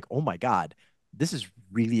 manufacturing, you're like, oh my God, this is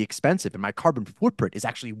really expensive. And my carbon footprint is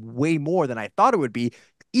actually way more than I thought it would be,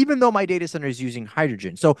 even though my data center is using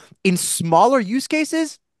hydrogen. So in smaller use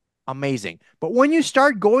cases, amazing. But when you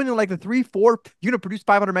start going to like the 3, 4, you're going to produce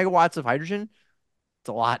 500 megawatts of hydrogen. It's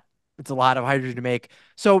a lot. It's a lot of hydrogen to make.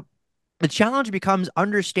 So the challenge becomes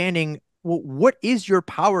understanding, well, what is your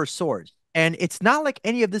power source? And it's not like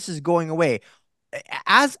any of this is going away.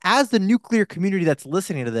 As the nuclear community that's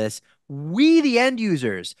listening to this, we, the end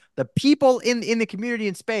users, the people in the community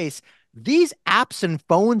in space, these apps and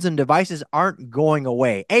phones and devices aren't going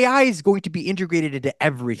away. AI is going to be integrated into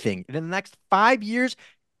everything. And in the next 5 years,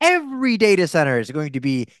 every data center is going to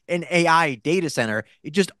be an AI data center.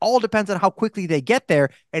 It just all depends on how quickly they get there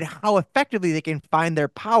and how effectively they can find their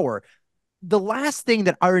power. The last thing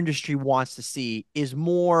that our industry wants to see is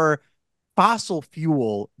more fossil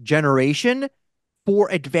fuel generation for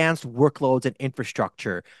advanced workloads and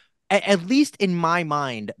infrastructure. At least in my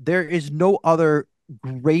mind, there is no other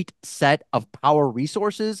great set of power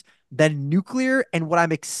resources than nuclear. And what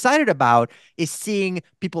I'm excited about is seeing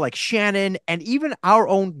people like Shannon and even our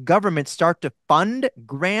own government start to fund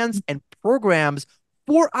grants and programs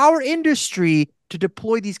for our industry to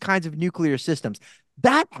deploy these kinds of nuclear systems.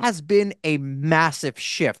 That has been a massive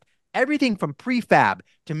shift. Everything from prefab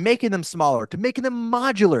to making them smaller, to making them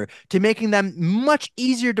modular, to making them much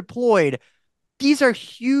easier deployed. These are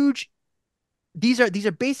huge. These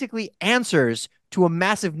are basically answers to a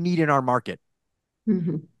massive need in our market.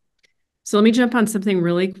 Mhm. So let me jump on something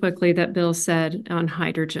really quickly that Bill said on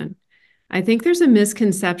hydrogen. I think there's a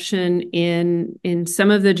misconception in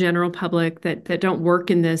some of the general public that don't work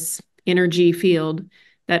in this energy field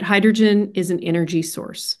that hydrogen is an energy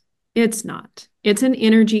source. It's not. It's an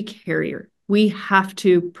energy carrier. We have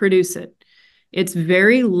to produce it. It's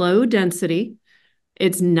very low density.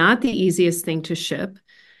 It's not the easiest thing to ship.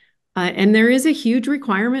 And there is a huge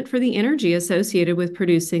requirement for the energy associated with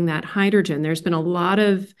producing that hydrogen. There's been a lot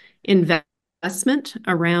of investment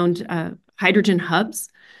around hydrogen hubs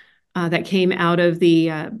that came out of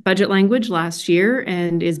the budget language last year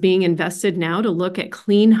and is being invested now to look at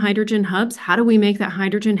clean hydrogen hubs. How do we make that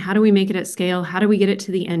hydrogen? How do we make it at scale? How do we get it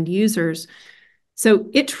to the end users? So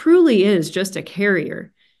it truly is just a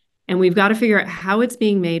carrier. And we've got to figure out how it's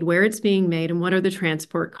being made, where it's being made, and what are the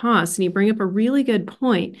transport costs. And you bring up a really good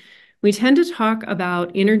point. We tend to talk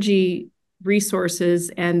about energy resources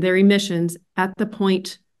and their emissions at the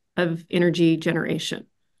point of energy generation.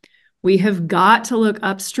 We have got to look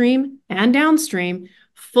upstream and downstream,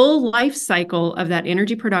 full life cycle of that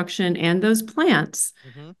energy production and those plants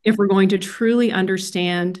if we're going to truly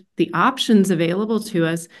understand the options available to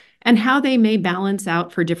us and how they may balance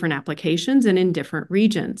out for different applications and in different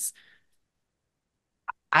regions.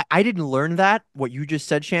 I didn't learn that, what you just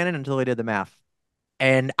said, Shannon, until I did the math.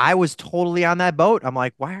 And I was totally on that boat. I'm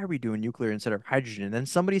like, why are we doing nuclear instead of hydrogen? And then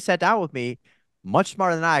somebody sat down with me, much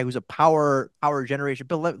smarter than I, who's a power generation.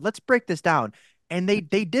 But let's break this down. And they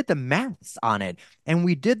did the maths on it. And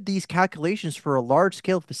we did these calculations for a large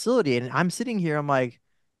scale facility. And I'm sitting here, I'm like,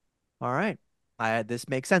 all right, this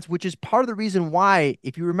makes sense, which is part of the reason why,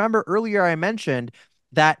 if you remember earlier, I mentioned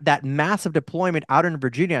that massive deployment out in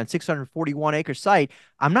Virginia on 641-acre site.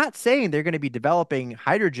 I'm not saying they're going to be developing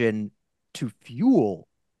hydrogen to fuel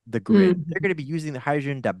the grid. Mm. They're going to be using the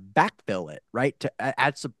hydrogen to backfill it, right? To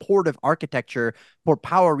add supportive architecture for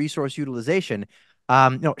power resource utilization.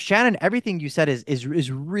 Shannon, everything you said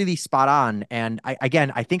is really spot on. And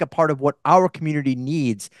I think a part of what our community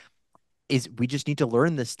needs is we just need to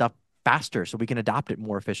learn this stuff faster so we can adopt it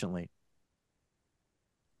more efficiently.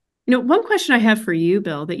 One question I have for you,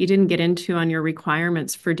 Bill, that you didn't get into on your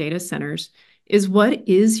requirements for data centers is what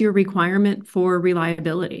is your requirement for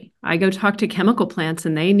reliability? I go talk to chemical plants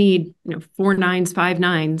and they need, 4 nines, 5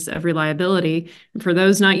 nines of reliability. And for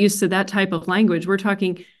those not used to that type of language, we're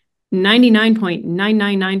talking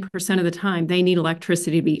 99.999% of the time they need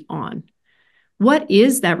electricity to be on. What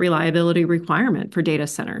is that reliability requirement for data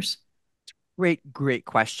centers? Great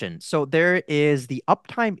question. So there is the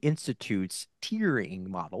Uptime Institute's tiering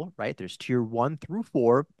model, right? There's tier 1 through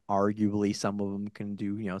 4. Arguably, some of them can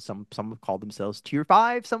do, some have called themselves tier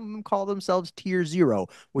 5, some of them call themselves tier 0,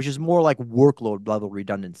 which is more like workload level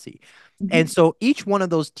redundancy. And so each one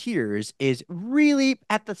of those tiers is really,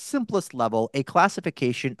 at the simplest level, a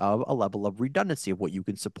classification of a level of redundancy of what you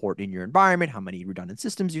can support in your environment, how many redundant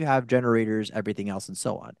systems you have, generators, everything else, and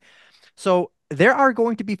so on. So there are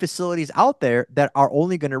going to be facilities out there that are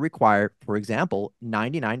only going to require, for example,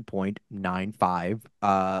 99.95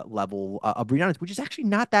 level of redundancy, which is actually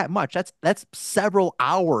not that much. That's several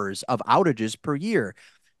hours of outages per year.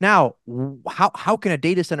 Now, how can a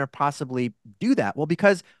data center possibly do that? Well,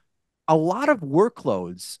 because a lot of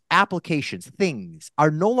workloads, applications, things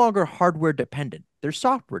are no longer hardware dependent. They're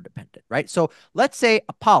software dependent, right? So let's say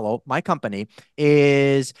Apollo, my company,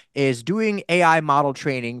 is doing AI model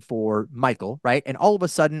training for Michael, right? And all of a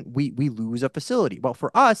sudden we lose a facility. Well,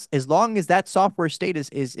 for us, as long as that software status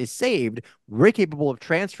is saved, we're capable of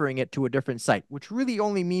transferring it to a different site, which really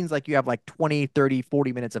only means like you have like 20, 30,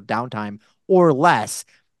 40 minutes of downtime or less,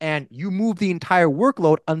 and you move the entire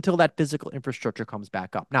workload until that physical infrastructure comes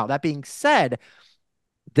back up. Now, that being said,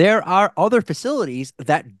 there are other facilities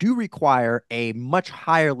that do require a much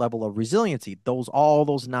higher level of resiliency. All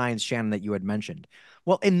those nines, Shannon, that you had mentioned.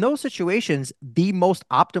 Well, in those situations, the most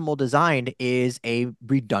optimal design is a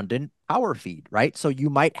redundant power feed, right? So you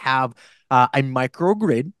might have a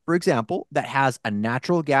microgrid, for example, that has a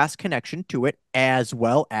natural gas connection to it, as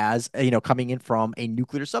well as, coming in from a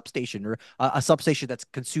nuclear substation or a substation that's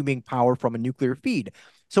consuming power from a nuclear feed.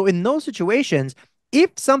 So in those situations,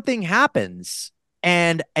 if something happens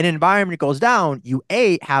and an environment goes down, you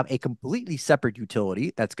have a completely separate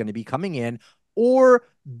utility that's going to be coming in, or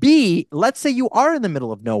B, let's say you are in the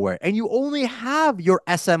middle of nowhere and you only have your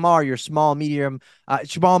SMR, your small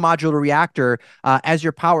modular reactor as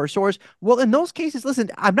your power source. Well, in those cases,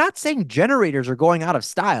 listen, I'm not saying generators are going out of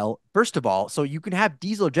style, first of all, so you can have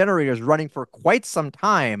diesel generators running for quite some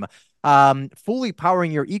time, fully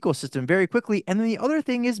powering your ecosystem very quickly. And then the other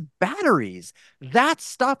thing is batteries. That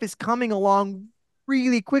stuff is coming along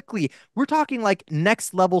really quickly. We're talking like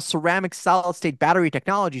next level ceramic solid state battery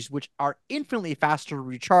technologies, which are infinitely faster to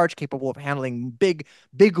recharge, capable of handling big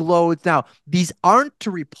loads. Now, these aren't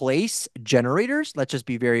to replace generators. Let's just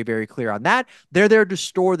be very, very clear on that. They're there to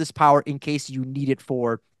store this power in case you need it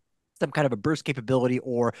for some kind of a burst capability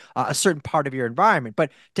or a certain part of your environment. But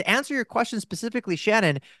to answer your question specifically,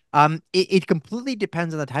 Shannon, it completely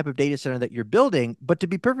depends on the type of data center that you're building. But to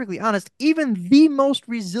be perfectly honest, even the most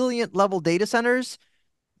resilient level data centers,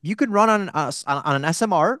 you can run on an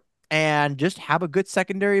SMR and just have a good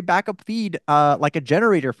secondary backup feed, like a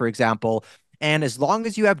generator, for example. And as long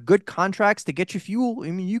as you have good contracts to get you fuel, I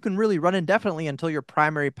mean, you can really run indefinitely until your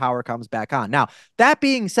primary power comes back on. Now, that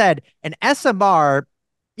being said, an SMR,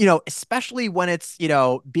 especially when it's,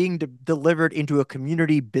 being delivered into a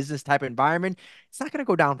community business type environment, it's not going to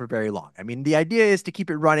go down for very long. I mean, the idea is to keep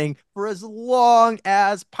it running for as long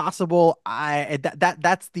as possible.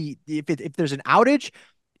 That's if there's an outage,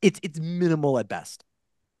 it's minimal at best.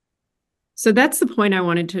 So that's the point I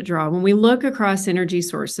wanted to draw. When we look across energy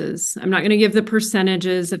sources, I'm not going to give the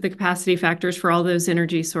percentages of the capacity factors for all those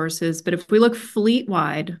energy sources, but if we look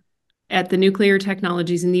fleet-wide at the nuclear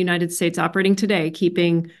technologies in the United States operating today,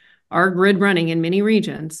 keeping our grid running in many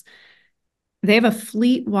regions, they have a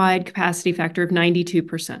fleet-wide capacity factor of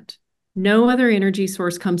 92%. No other energy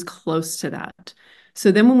source comes close to that.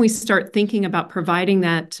 So then when we start thinking about providing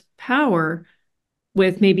that power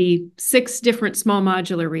with maybe 6 different small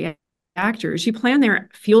modular reactors, you plan their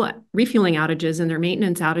refueling outages and their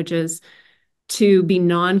maintenance outages to be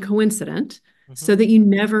non-coincident so that you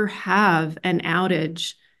never have an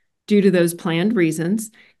outage due to those planned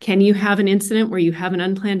reasons. Can you have an incident where you have an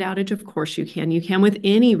unplanned outage? Of course you can. You can with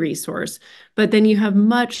any resource, but then you have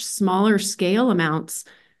much smaller scale amounts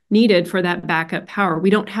needed for that backup power. We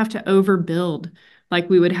don't have to overbuild like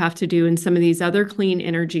we would have to do in some of these other clean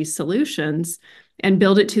energy solutions and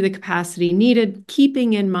build it to the capacity needed,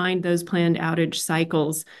 keeping in mind those planned outage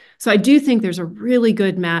cycles. So I do think there's a really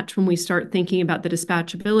good match when we start thinking about the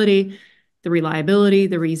dispatchability, the reliability,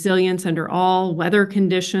 the resilience under all weather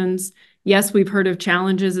conditions. Yes, we've heard of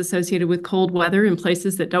challenges associated with cold weather in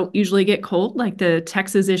places that don't usually get cold, like the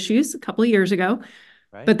Texas issues a couple of years ago.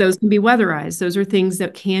 Right. But those can be weatherized. Those are things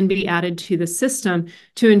that can be added to the system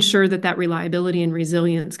to ensure that that reliability and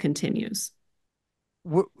resilience continues.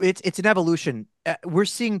 It's an evolution. We're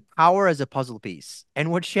seeing power as a puzzle piece. And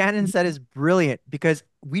what Shannon said is brilliant because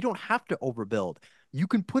we don't have to overbuild. You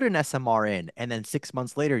can put an SMR in, and then 6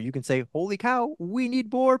 months later, you can say, holy cow, we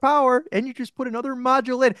need more power. And you just put another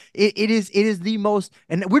module in. It is the most,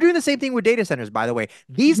 and we're doing the same thing with data centers, by the way.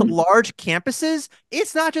 These large campuses,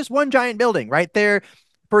 it's not just one giant building, right?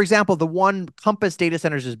 For example, the one Compass Data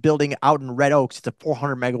Centers is building out in Red Oaks. It's a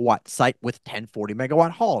 400 megawatt site with 10 40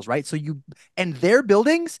 megawatt halls, right? And their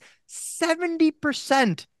buildings,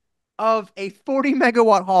 70% of a 40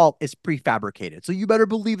 megawatt hall is prefabricated. So you better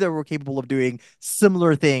believe that we're capable of doing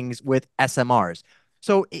similar things with SMRs.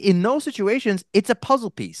 So in those situations, it's a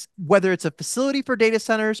puzzle piece, whether it's a facility for data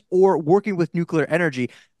centers or working with nuclear energy.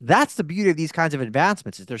 That's the beauty of these kinds of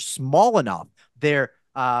advancements is they're small enough. They're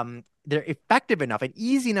effective enough and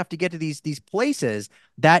easy enough to get to these places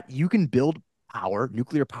that you can build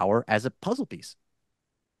nuclear power as a puzzle piece.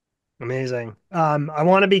 Amazing. I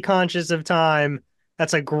want to be conscious of time.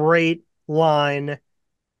 That's a great line.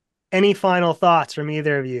 Any final thoughts from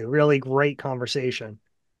either of you? Really great conversation.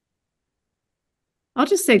 I'll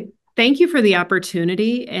just say thank you for the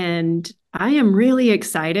opportunity. And I am really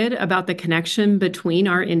excited about the connection between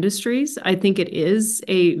our industries. I think it is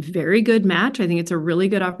a very good match. I think it's a really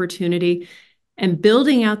good opportunity. And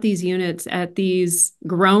building out these units at these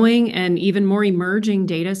growing and even more emerging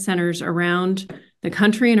data centers around the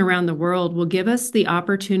country and around the world will give us the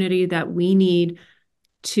opportunity that we need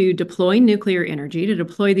to deploy nuclear energy, to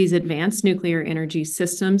deploy these advanced nuclear energy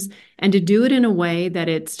systems, and to do it in a way that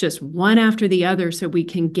it's just one after the other so we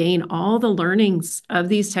can gain all the learnings of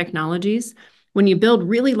these technologies. When you build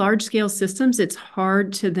really large-scale systems, it's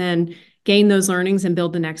hard to then gain those learnings and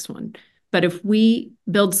build the next one. But if we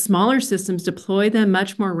build smaller systems, deploy them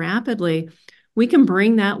much more rapidly, we can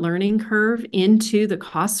bring that learning curve into the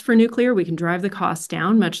costs for nuclear. We can drive the costs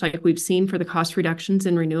down, much like we've seen for the cost reductions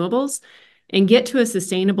in renewables, and get to a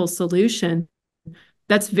sustainable solution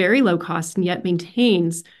that's very low cost and yet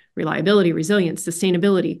maintains reliability, resilience,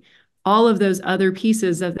 sustainability, all of those other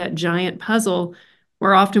pieces of that giant puzzle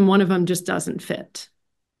where often one of them just doesn't fit.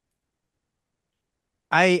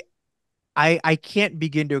 I can't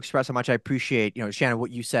begin to express how much I appreciate, Shannon,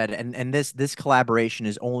 what you said, and this collaboration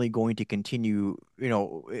is only going to continue,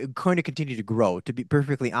 going to continue to grow. To be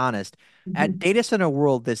perfectly honest, at Data Center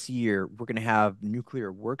World this year, we're going to have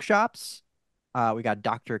nuclear workshops. we got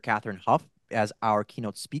Dr. Catherine Huff as our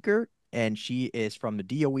keynote speaker, and she is from the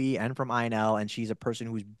DOE and from INL, and she's a person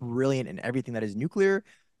who's brilliant in everything that is nuclear.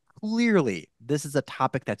 Clearly, this is a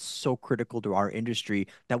topic that's so critical to our industry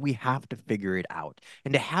that we have to figure it out.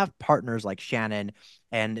 And to have partners like Shannon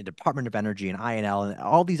and the Department of Energy and INL and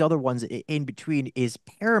all these other ones in between is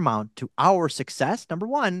paramount to our success, number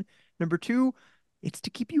one. Number two, it's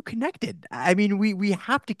to keep you connected. I mean, we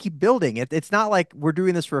have to keep building. It's not like we're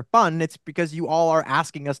doing this for fun. It's because you all are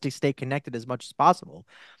asking us to stay connected as much as possible.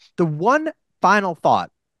 The one final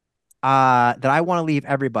thought that I want to leave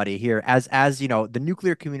everybody here as you know, the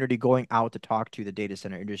nuclear community going out to talk to the data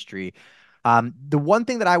center industry. The one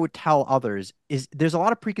thing that I would tell others is there's a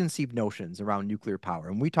lot of preconceived notions around nuclear power,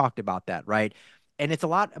 and we talked about that, right? And it's a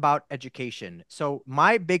lot about education. So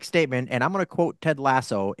my big statement, and I'm going to quote Ted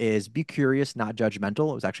Lasso, is be curious, not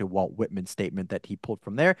judgmental. It was actually Walt Whitman's statement that he pulled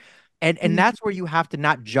from there. And that's where you have to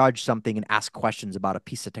not judge something and ask questions about a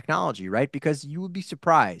piece of technology, right? Because you would be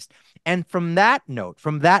surprised. And from that note,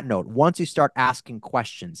 once you start asking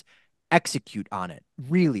questions, execute on it.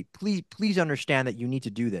 Really, please understand that you need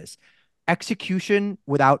to do this. Execution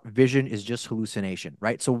without vision is just hallucination,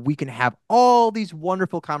 right? So we can have all these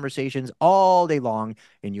wonderful conversations all day long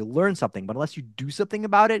and you learn something, but unless you do something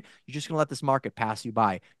about it, you're just going to let this market pass you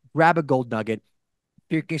by. Grab a gold nugget,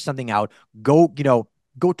 figure something out, go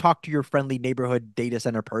talk to your friendly neighborhood data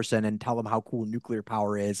center person and tell them how cool nuclear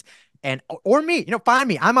power is. And or me, find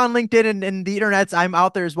me. I'm on LinkedIn and the internets. I'm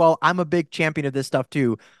out there as well. I'm a big champion of this stuff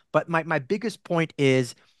too. But my biggest point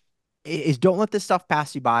is don't let this stuff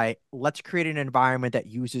pass you by. Let's create an environment that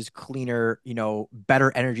uses cleaner,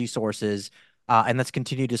 better energy sources. And let's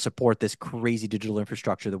continue to support this crazy digital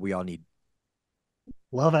infrastructure that we all need.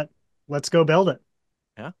 Love it. Let's go build it.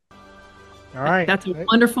 Yeah. All right. That's a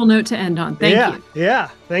wonderful note to end on. Thank you. Yeah.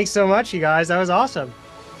 Thanks so much, you guys. That was awesome.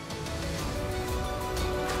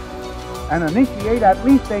 And initiate at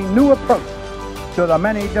least a new approach to the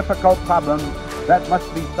many difficult problems that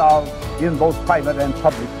must be solved in both private and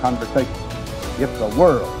public conversation if the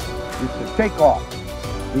world is to shake off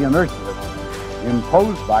the inertia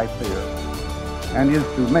imposed by fear and is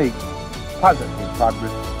to make positive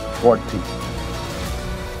progress toward peace.